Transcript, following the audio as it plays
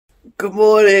Good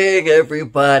morning,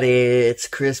 everybody. It's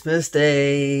Christmas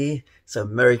Day. So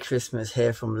Merry Christmas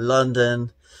here from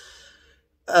London.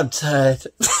 I'm tired.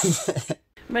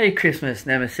 Merry Christmas,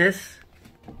 Nemesis.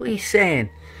 What are you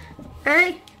saying?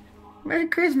 Hey, Merry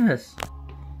Christmas.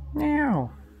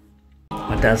 Meow.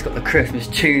 My dad's got the Christmas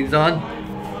tunes on.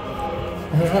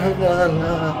 La, la,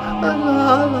 la,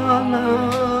 la, la,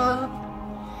 la.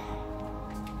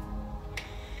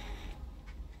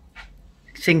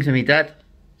 Sing to me, Dad.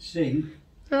 Sing.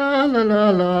 La la la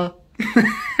la.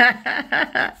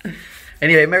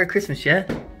 Anyway, Merry Christmas, yeah?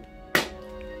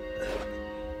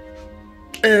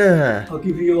 I'll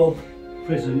give you your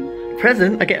present.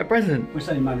 Present? I get a present? We're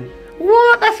saying money.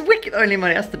 What? That's wicked only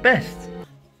money. That's the best.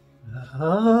 La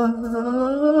la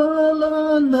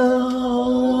la la la.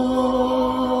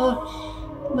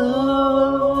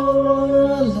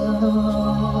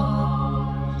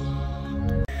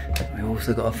 We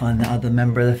also got to find the other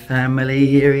member of the family.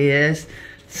 Here he is.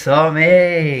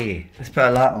 Tommy! Let's put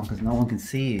a light on because no one can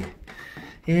see you.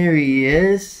 Here he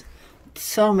is.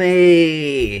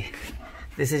 Tommy!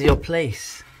 This is your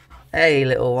place. Hey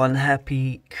little one,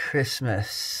 happy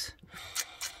Christmas.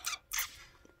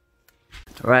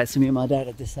 Alright, so me and my dad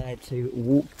have decided to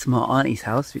walk to my auntie's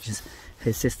house, which is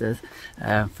his sister's,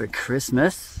 for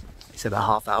Christmas. It's about a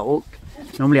half-hour walk.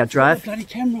 Normally I drive. Oh, bloody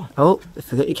camera. Oh,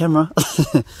 forget your camera.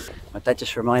 My dad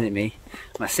just reminded me,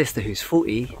 my sister who's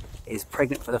 40 is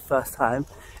pregnant for the first time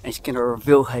and she's going to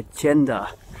reveal her gender.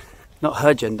 Not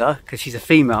her gender, because she's a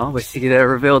female, but she's going to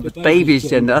reveal the baby's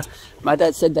gender. My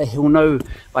dad said that he'll know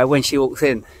by when she walks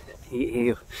in.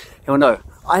 He'll know.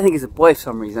 I think it's a boy for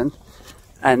some reason.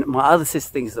 And my other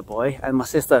sister thinks it's a boy. And my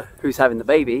sister, who's having the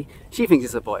baby, she thinks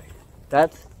it's a boy.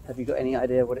 Dad, have you got any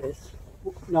idea what it is?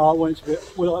 No, I want it to be.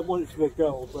 Well, I want it to be a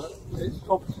girl, but it's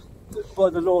by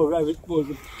the law of it was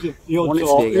the odds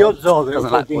are. The odds are that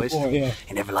doesn't like boys. Boy, yeah.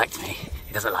 He never liked me.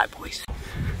 He doesn't like boys.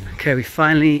 Okay, we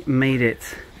finally made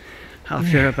it.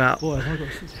 After about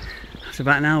it's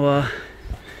about an hour.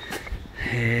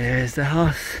 Here's the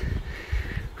house.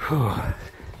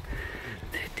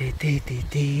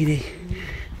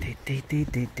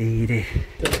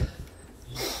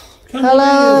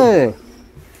 Hello.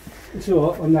 It's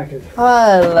alright, I'm knackered.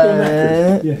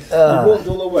 Hello. Yes. You walked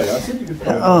all the way. I said you could go.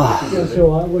 It's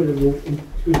alright, I would have walked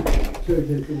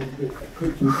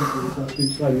I've been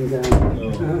slowing down.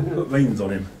 Put reins on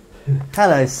him.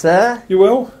 Hello, sir. You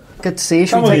will? Good to see you.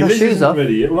 Should Come we on, take our this shoes isn't off?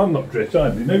 ready yet. Well, I'm not dressed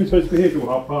either. Maybe you're supposed to be here till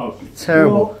past.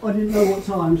 Terrible. Well, I didn't know what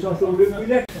time, so I thought we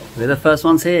left. We're the first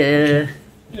ones here.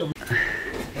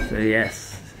 So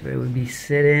yes, we will be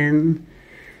sitting.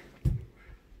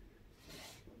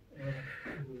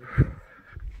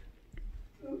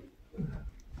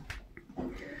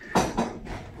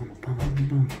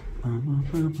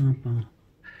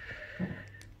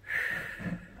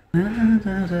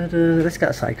 Let's go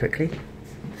outside quickly.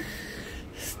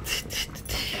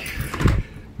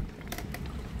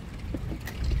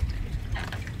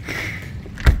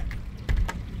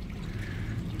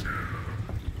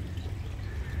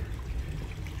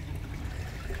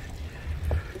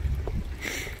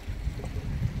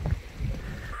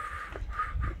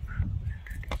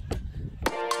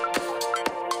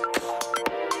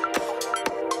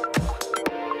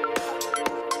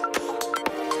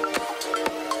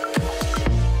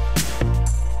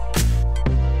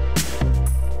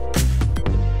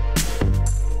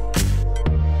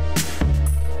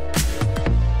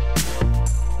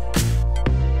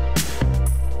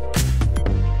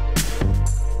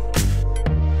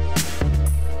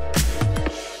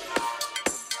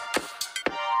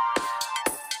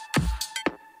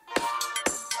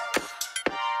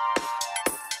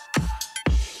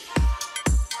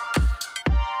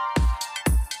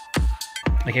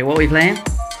 Okay, what are we playing? You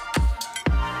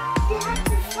have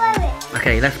to throw it.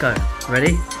 Okay, let's go.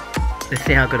 Ready? Let's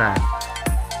see how good I am.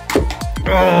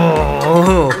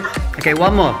 Oh! Okay,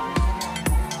 one more.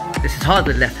 This is hard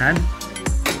with the left hand.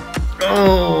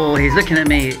 Oh, he's looking at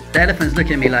me. The elephant's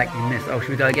looking at me like you missed. Oh, should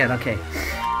we go again? Okay.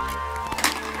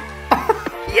 Oh,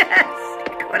 yes!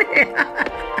 Got it!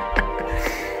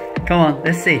 Come on,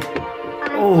 let's see.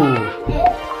 Oh.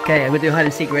 Okay, I'm gonna do hide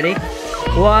and seek. Ready?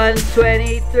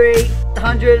 123,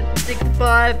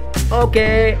 165.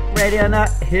 Okay, ready or not?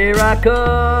 Here I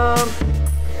come.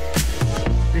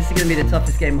 This is gonna be the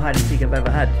toughest game of hide and seek I've ever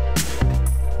had.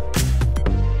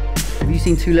 Have you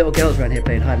seen two little girls around here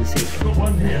playing hide and seek? Got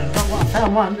one here. I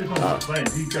found one. This one's playing.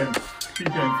 He's going fish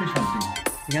hunting.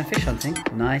 You're going fish hunting?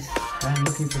 Nice. I'm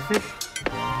looking for fish.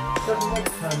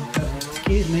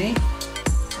 Excuse me.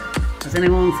 Has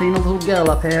anyone seen a little girl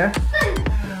up here?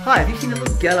 Hi, have you seen a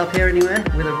little girl up here anywhere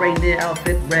with a reindeer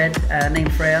outfit, red,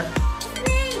 named Freya?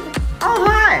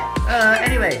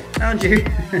 Anyway, found you.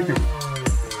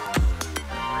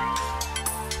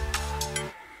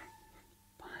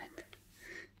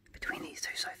 Between these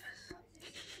two sofas.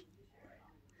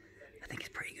 I think it's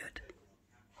pretty good.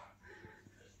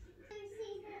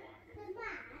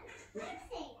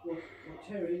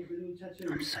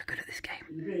 I'm so good at this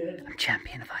game. I'm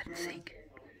champion of hide and seek.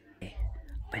 I've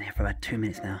been here for about 2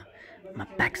 minutes now. My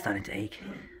back's starting to ache.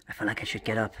 I feel like I should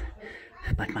get up,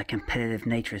 but my competitive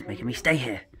nature is making me stay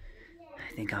here.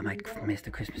 I think I might miss the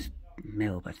Christmas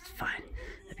meal, but it's fine.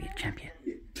 I'll be a champion.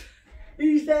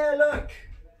 Who's there? Look.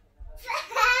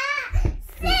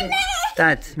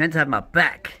 Dad's meant to have my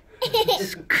back.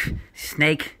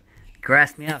 Snake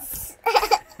grassed me up.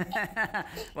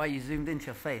 Why you zoomed into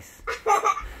your face?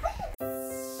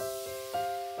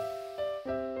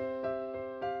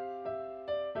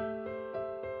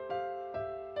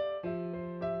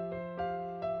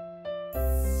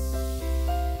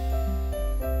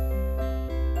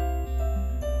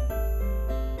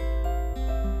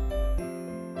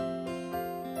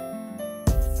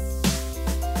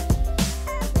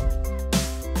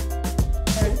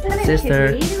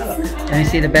 Sister, let me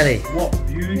see the belly. What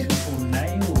beautiful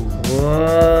nails.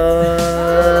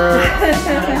 Whoa!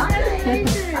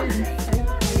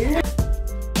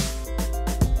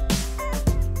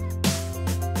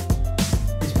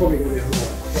 It's probably going to be a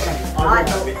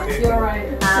boy. You're right.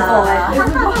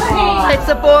 It's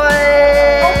a boy!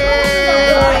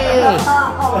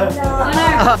 I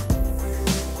know.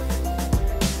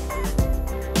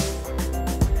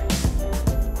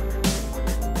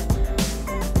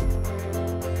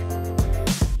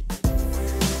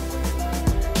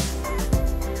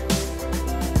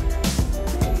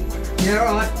 Yeah,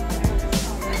 all right.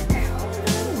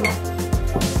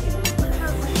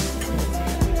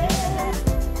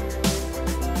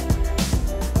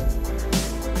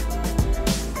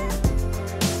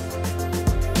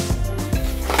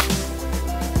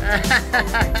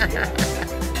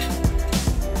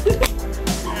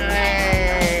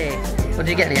 Hey. What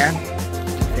did you get, Leanne?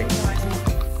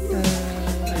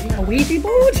 A Ouija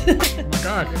board? Oh my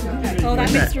god. Oh,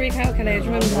 that mystery calculator,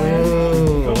 remember that?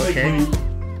 Oh, okay.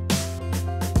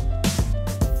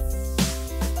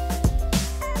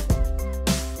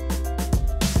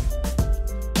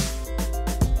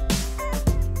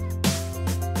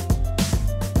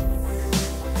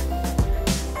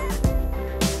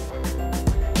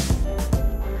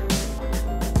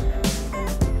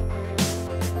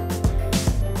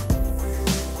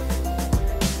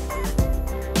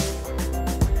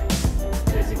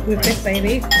 With this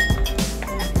baby.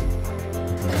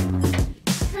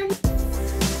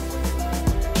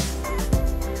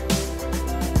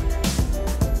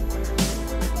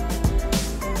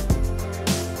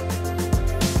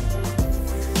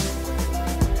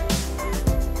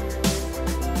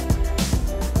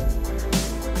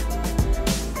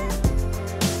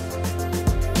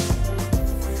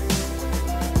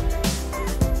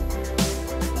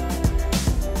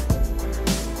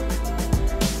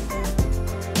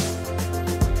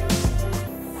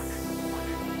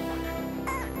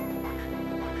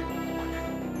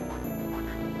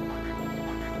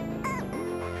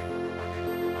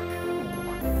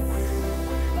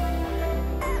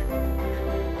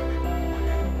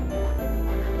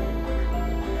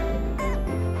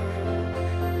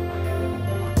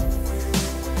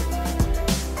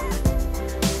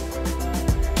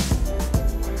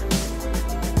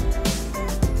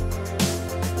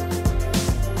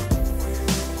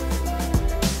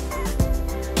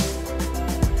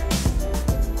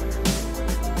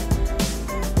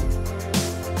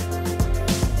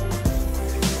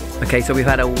 Okay, so we've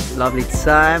had a lovely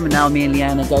time, and now me and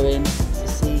Leanne are going to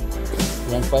see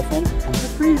Leanne's boyfriend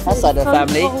and that side of the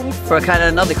family for a kind of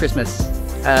another Christmas.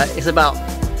 It's about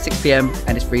 6 PM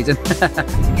and it's freezing.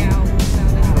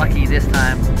 Lucky this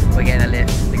time we're getting a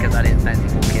lift because I didn't fancy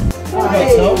walking.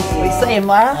 Hey. What are you saying,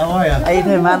 Maya? How are you? How you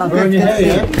doing, man? I'm Growing good. your hair,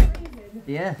 yeah?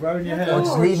 Yeah. Growing your hair. I'm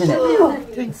just leaving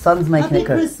it. The sun's making it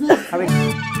good. Hurry.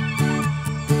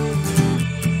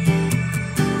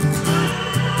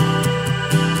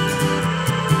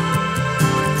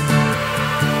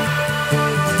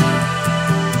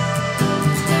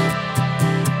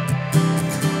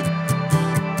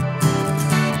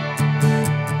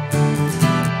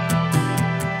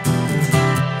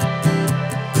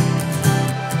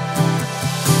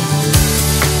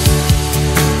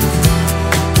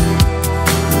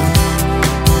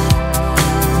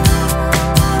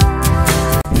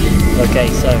 Okay,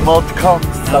 so Mod comes.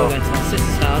 now we're going to my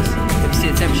sister's house. You can see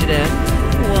the temperature there,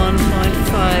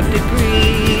 1.5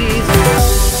 degrees.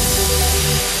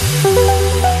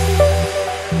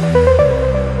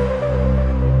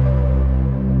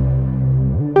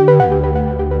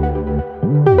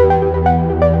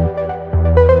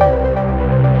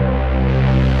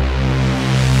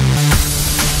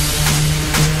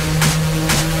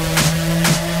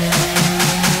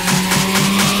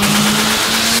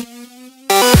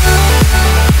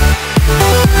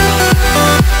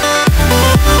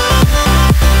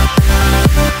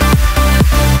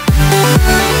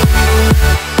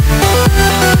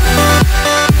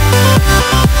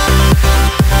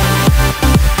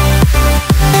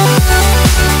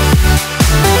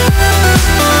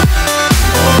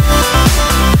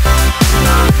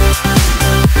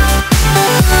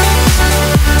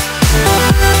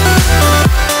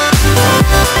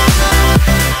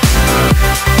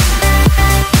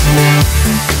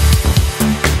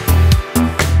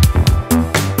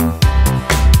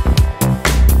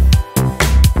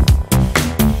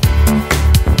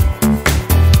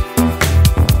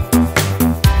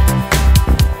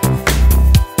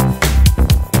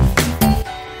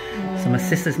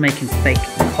 sister's making fake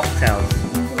cocktails.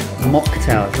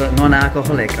 Mocktails. Look,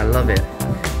 non-alcoholic. I love it.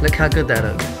 Look how good that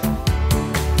looks.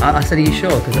 I said, are you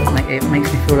sure? Because it makes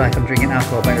me feel like I'm drinking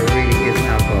alcohol, but it really isn't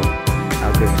alcohol.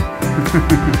 How good.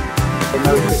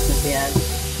 Merry Christmas, Leanne.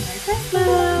 Merry Christmas.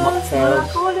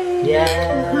 Mocktails.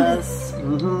 Yes.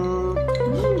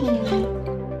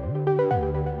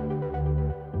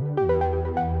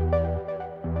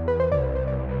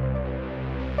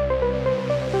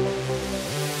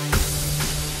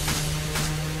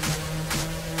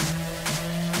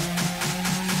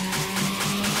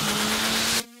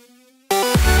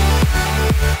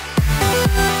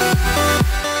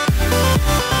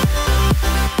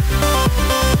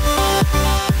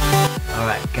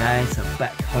 Guys, I'm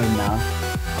back home now.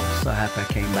 I'm so happy I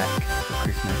came back for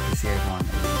Christmas to see everyone.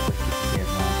 It was wicked to see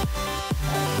everyone.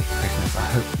 Wicked Christmas. I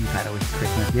hope you've had a wicked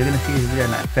Christmas. You're going to see this video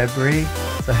in like February,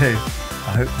 so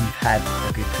I hope you've had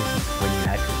a good Christmas when you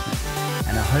had Christmas.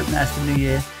 And I hope now it's the new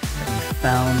year that you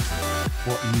found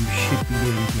what you should be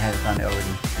doing if you haven't found it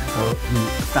already, or you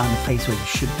found the place where you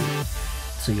should be,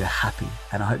 so you're happy.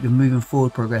 And I hope you're moving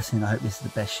forward, progressing. I hope this is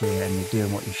the best year and you're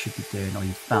doing what you should be doing, or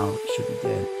you found what you should be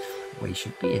doing, where you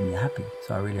should be, and you're happy.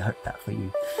 So I really hope that for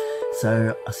you.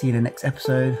 So I'll see you in the next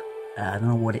episode. I don't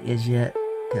know what it is yet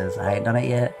because I ain't done it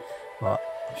yet, but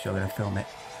I'm sure I'm gonna film it.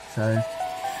 So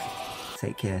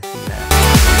take care. See you later.